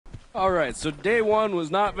Alright, so day one was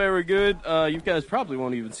not very good. You guys probably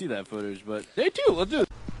won't even see that footage, but day two, let's do it.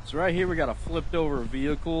 So right here we got a flipped over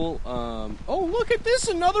vehicle. Oh, look at this,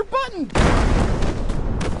 another button!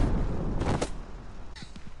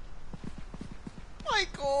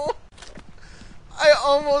 Michael!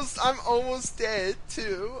 I'm almost dead,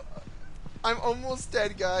 too. I'm almost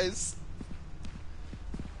dead, guys.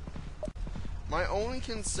 My only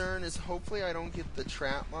concern is hopefully I don't get the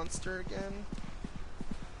trap monster again.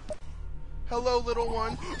 Hello, little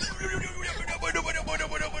one. Is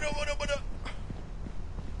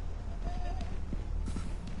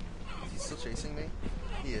he still chasing me?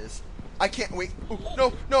 He is. I can't wait. Ooh,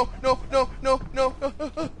 no, no, no, no, no, no,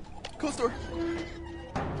 no. Close door.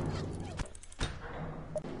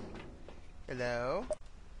 Hello?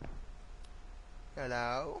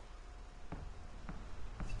 Hello?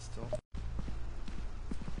 Is he still?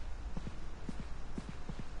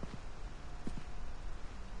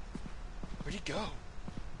 Where'd he go?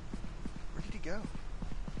 Where did he go?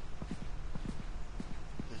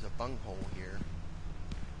 There's a bunghole here.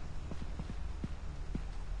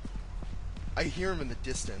 I hear him in the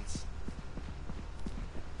distance.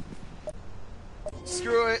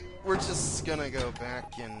 Screw it. We're just gonna go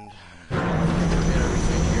back and forget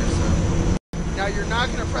everything here, so. Now you're not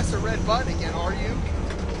gonna press a red button again, are you?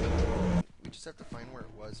 We just have to find where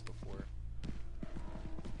it was before.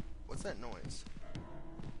 What's that noise?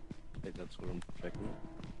 Hey, that's what I'm checking.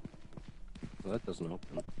 Well, that doesn't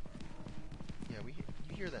open. Yeah, you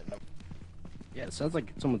hear that noise. Yeah, it sounds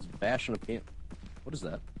like someone's bashing a can. What is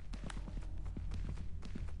that?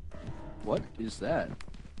 What is that?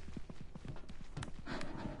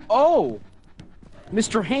 Oh!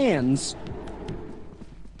 Mr. Hands!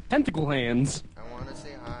 Tentacle Hands! I wanna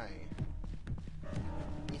say hi.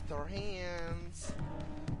 Mr. Hands.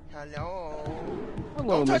 Hello.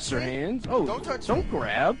 Hello, Don't touch Mr. me. Hands. Oh, Don't touch don't me.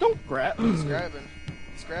 grab. Don't grab. He's grabbing.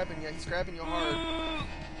 He's grabbing you. He's grabbing you hard.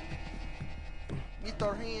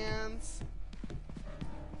 Mr. Hands.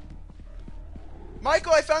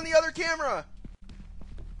 Michael, I found the other camera.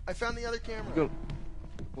 I found the other camera. Go.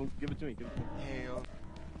 Well, give it to me. Give it to me. Hell.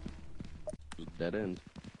 Just dead end.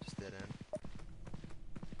 Just dead end.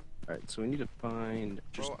 Alright, so we need to find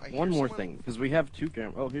just Bro, I one hear more someone- thing, because we have two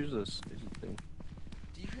cameras. Oh, here's this. Here's the thing.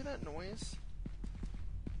 Do you hear that noise?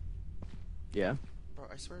 Yeah? Bro,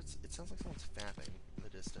 I swear it sounds like someone's fapping in the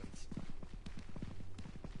distance.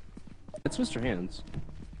 It's Mr. Hands.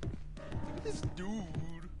 Look at this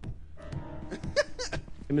dude.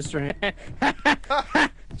 Hey, Mr.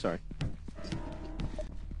 Hands. Sorry.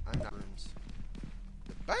 I'm not rooms.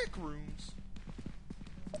 The back rooms.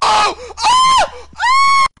 Oh! Oh!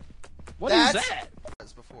 Oh! What is that?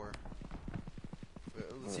 As before.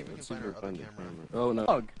 Let's see if we can find our other camera. Oh, no.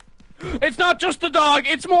 Dog. It's not just a dog!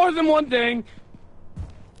 It's more than one thing!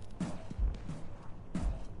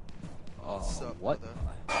 Oh, What's up, what brother?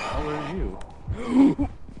 the hell are you?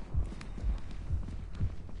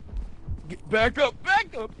 Get back up!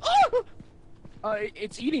 Back up! Ah!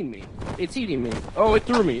 It's eating me. It's eating me. Oh, it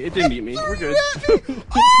threw me. It didn't eat me. We're good.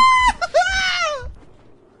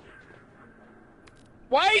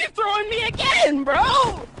 Why are you throwing me again, bro?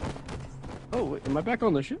 Oh, wait, am I back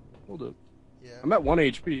on the ship? Hold up. Yeah. I'm at 1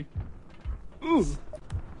 HP. Ooh.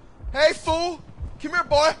 Hey, fool! Come here,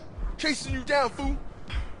 boy! Chasing you down, fool!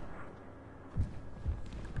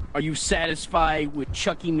 Are you satisfied with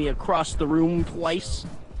chucking me across the room twice?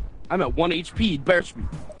 I'm at 1 HP. Bears me.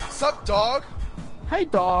 Sup, dog? Hey,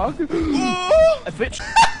 dog. Oh! A bitch. You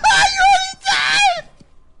already died!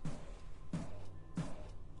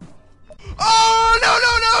 Oh, no,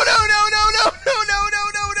 no, no, no, no, no, no, no, no,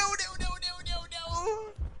 no, no, no, no, no, no,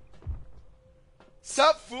 no.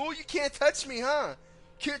 Sup, fool? You can't touch me, huh?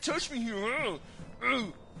 Can't touch me here, huh?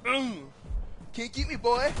 Can't get me,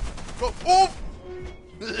 boy. Go. Oh!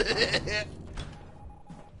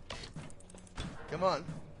 Come on.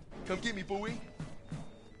 Come get me, boy.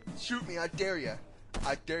 Shoot me, I dare ya.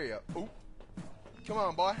 I dare ya. Oh. Come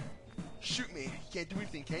on, boy. Shoot me. You can't do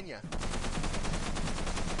anything, can ya?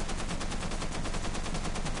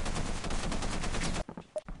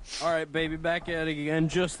 Alright, baby, back at it again.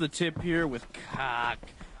 Just the tip here with cock.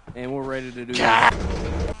 And we're ready to do this.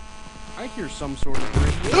 I hear some sort of...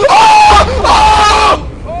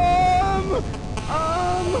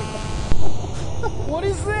 What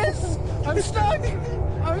is this? I'm stuck!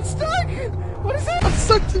 I'm stuck! What is that? I'm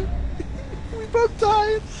stuck too. We both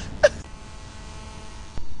died.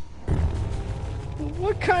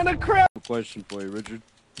 What kind of crap? Question for you, Richard.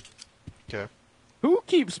 Okay. Who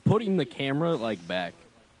keeps putting the camera, like, back?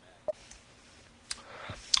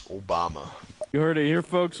 Obama. You heard it here,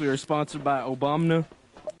 folks. We are sponsored by Obama.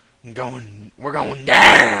 We're going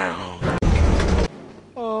down.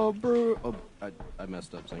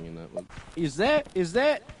 messed up singing that one. Is that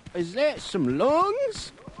some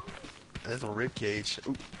lungs? That's a rib cage.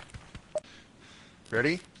 Ooh.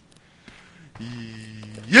 Ready?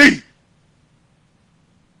 Yeet!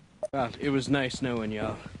 God, it was nice knowing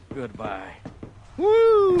y'all. Goodbye.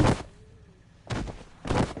 Woo!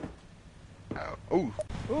 Oh.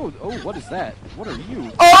 Oh, what is that? What are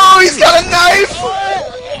you? Oh, he's got a knife!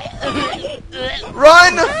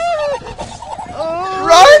 Run!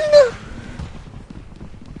 Run!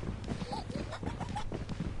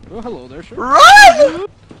 Oh, hello there, sir. Run!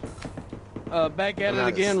 Back at it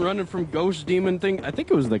again, running from ghost demon thing. I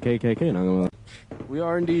think it was the KKK. Not gonna lie. We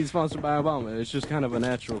are indeed sponsored by Obama. It's just kind of a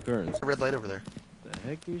natural occurrence. Red light over there. The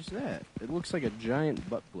heck is that? It looks like a giant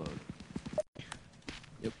butt plug.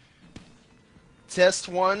 Yep. Test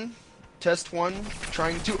one. Test one.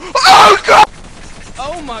 Trying to. Oh God!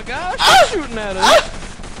 Oh my gosh! They're shooting at us.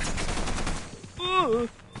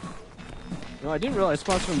 No, I didn't realize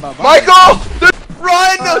sponsored by Obama. Michael!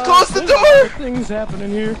 Run! Close the door! Things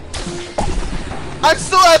happening here. I'm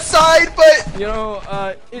still outside, but you know,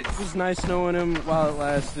 it was nice knowing him while it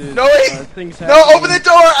lasted. No, wait! Things no, happened. open the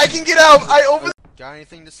door! I can get out! I open. Got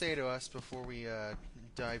anything to say to us before we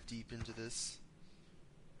dive deep into this?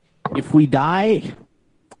 If we die,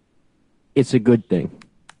 it's a good thing.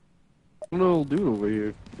 Little dude over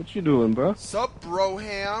here. What you doing, bro? Sup,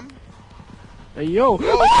 Broham? Hey, yo.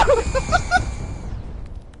 Oh.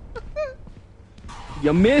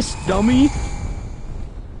 You missed, dummy.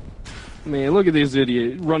 Man, look at this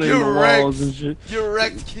idiot running in the walls and shit. You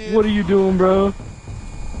wrecked, kid. What are you doing, bro?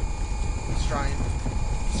 He's trying.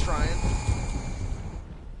 He's trying.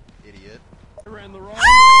 Idiot. I ran the wrong way.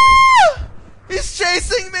 He's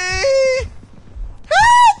chasing me!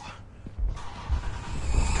 Help!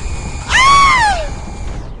 Ah!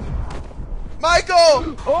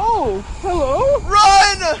 Michael! Oh, hello.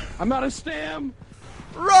 Run! I'm out of stam.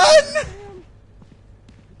 Run!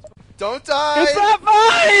 Don't die! It's not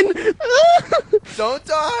fine! Don't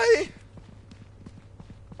die!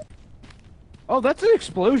 Oh, that's an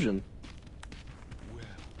explosion.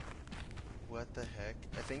 What the heck?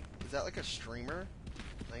 I think, is that like a streamer?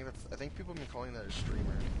 I think people have been calling that a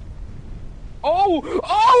streamer. Oh!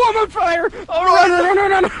 Oh, I'm on fire! Oh,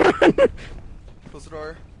 run! Close the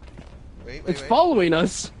door. Wait. It's following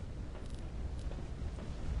us.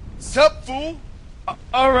 Sup, fool?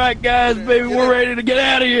 Alright, guys, baby, we're ready to get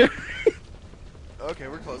out of here. Okay,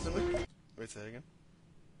 we're closing. Wait, say that again.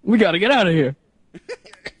 We gotta get out of here.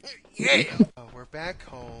 Yeah! We're back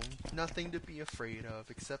home. Nothing to be afraid of,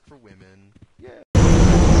 except for women. Yeah.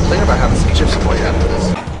 Thinking about having some chips for you after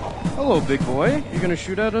this. Hello, big boy. You're gonna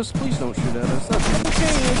shoot at us? Please don't shoot at us. That's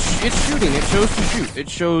okay. It's shooting. It shows to shoot. It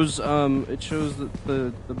shows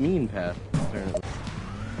the mean path, apparently.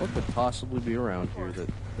 What could possibly be around here that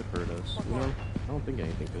could hurt us? You know? I don't think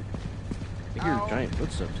anything could. I hear giant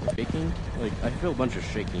footsteps. Shaking? Like, I feel a bunch of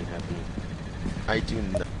shaking happening. I do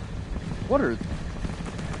know. What are...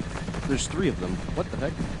 There's 3 of them. What the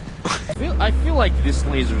heck? I feel like this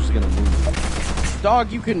laser's gonna move.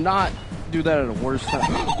 Dog, you cannot do that at a worse time.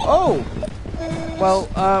 Oh! Well,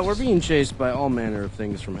 we're being chased by all manner of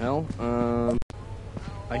things from hell.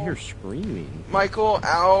 I hear screaming. Michael,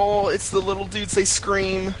 ow! It's the little dudes, they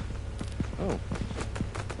scream. Oh.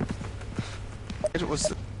 It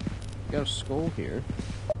was... Got a skull here.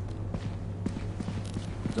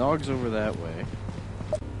 Dog's over that way.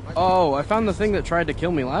 Oh, I found the thing that tried to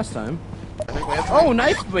kill me last time. I think we have to Oh,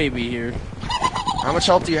 knife baby here. How much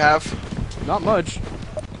health do you have? Not much.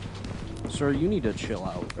 Sir, you need to chill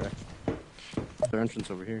out. Their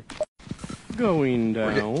entrance over here. Going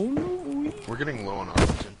down. We're getting low on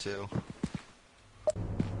oxygen too.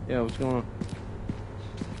 Yeah, what's going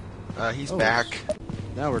on? He's back.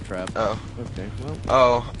 Now we're trapped. Oh. Okay, well.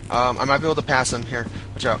 Oh, I might be able to pass him here.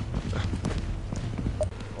 Watch out.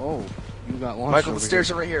 Oh, you got launched. Michael, the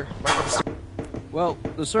stairs are right here. Michael, the stairs. Well,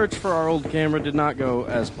 the search for our old camera did not go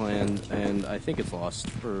as planned, and I think it's lost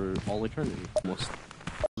for all eternity. Almost.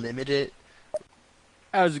 Limited.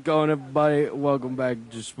 How's it going, everybody? Welcome back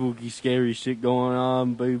to spooky, scary shit going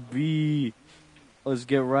on, baby. Let's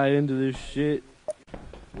get right into this shit.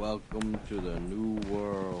 Welcome to the new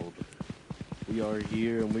world. We are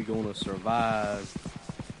here, and we're gonna survive.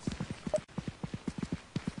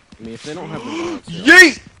 I mean, if they don't have the bullets,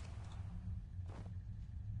 Yeet!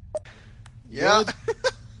 Yeah.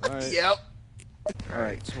 Alright. Yep.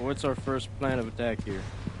 Alright, so what's our first plan of attack here?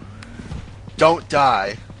 Don't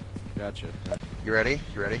die. Gotcha. You ready?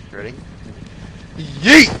 You ready? You ready?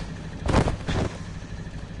 Yeet!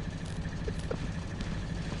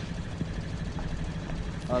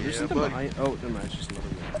 There's Yeah, something behind. Oh, never mind. It's just another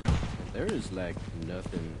one. There is like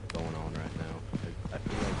nothing going on right now. Like, I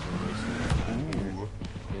feel like we're wasting our time here.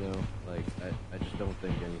 You know, like, I just don't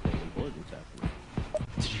think anything important's happening.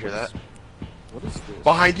 Did you hear that? What is this?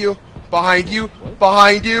 Behind you! Behind you! What?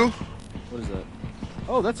 Behind you! What is that?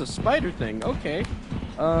 Oh, that's a spider thing. Okay.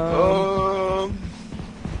 I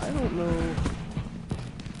don't know.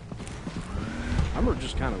 I'm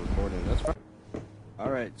just kind of recording. That's fine.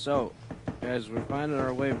 Alright, so, guys, we're finding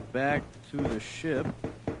our way back to the ship.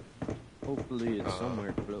 Hopefully it's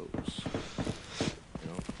somewhere close. You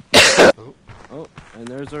know? Oh, and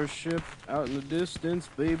there's our ship out in the distance,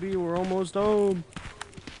 baby. We're almost home.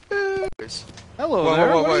 Hello Whoa, there.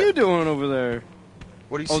 whoa, whoa, what are wait. you doing over there?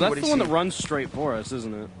 What do you see? Oh, that's What do the you one see? that runs straight for us,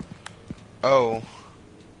 isn't it? Oh.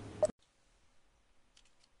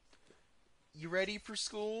 You ready for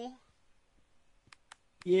school?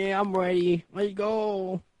 Yeah, I'm ready. Let's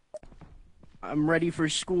go. I'm ready for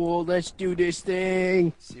school. Let's do this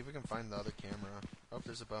thing. See if we can find the other camera. Oh,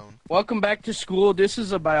 there's a bone. Welcome back to school. This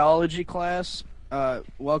is a biology class.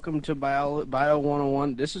 Welcome to Bio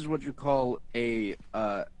 101. This is what you call a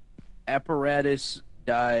apparatus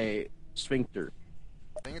die sphincter.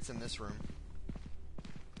 I think it's in this room.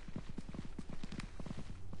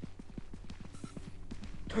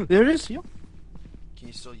 There it is. Yep. Can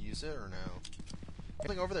you still use it or no?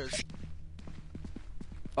 Something over there.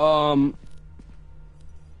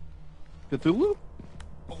 Cthulhu?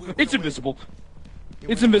 Oh, wait, It's no, invisible. wait.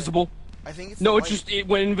 It's invisible. I think it's No, the it's light. just it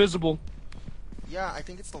went invisible. Yeah, I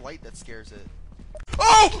think it's the light that scares it.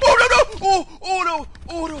 Oh! Oh no no! Oh! Oh no!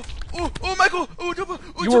 Oh no! Oh! Oh Michael! Oh!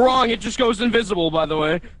 You were wrong. It just goes invisible, by the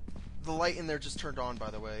way. The light in there just turned on, by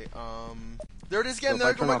the way. There it is again. So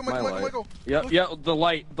if I There, turn off my light- Michael. Yeah, yeah. The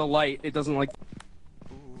light. It doesn't like.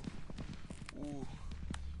 Ooh. Ooh.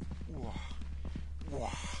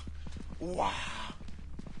 Wow. Wow.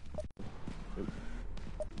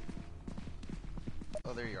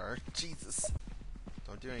 Oh, there you are. Jesus.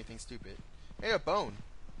 Don't do anything stupid. Hey, a bone.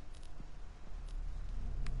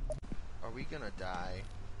 Are we gonna die?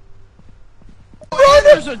 Run!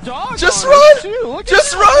 There's a dog. Just on run! it, too. Look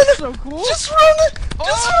Just at run! that. That's so cool. Just run! Just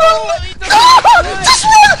Oh, run! he doesn't Ah! run. Just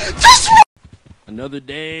run! Just run! Another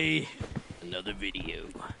day, another video.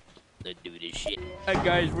 Let's do this shit. Alright,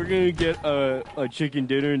 guys, we're gonna get a chicken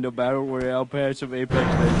dinner in the Battle Royale Pass of Apex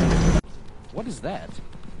Legends. What is that?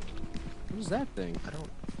 What is that thing? I don't.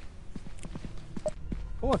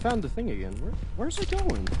 Oh, I found the thing again. Where's it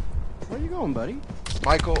going? Where are you going, buddy?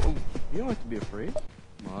 Michael. Ooh. You don't have to be afraid.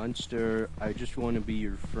 Monster, I just want to be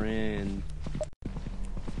your friend.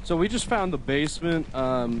 So we just found the basement.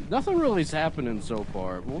 Nothing really's happening so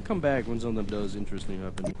far. We'll come back when something does interesting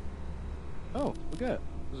happen. Oh, look at that.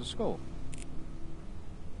 There's a skull.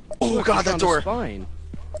 Oh Look, god, we that found a door. spine.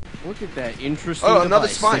 Look at that interesting Oh, another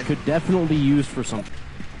device spine. that could definitely be used for something.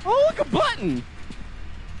 Oh, look, a button!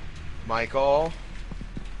 Michael.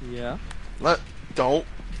 Yeah. Don't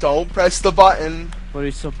press the button. But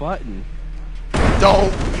it's a button.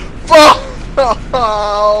 Don't.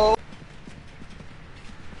 Oh!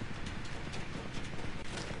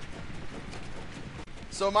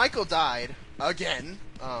 So Michael died again.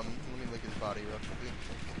 Let me look at his body real quickly.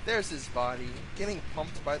 There's his body getting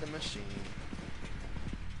pumped by the machine.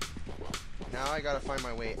 Now I gotta find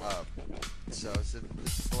my way up. So this is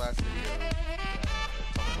the last video.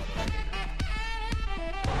 Tell me about the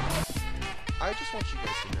I just want you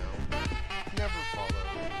guys to know, never follow in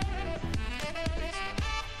the basement.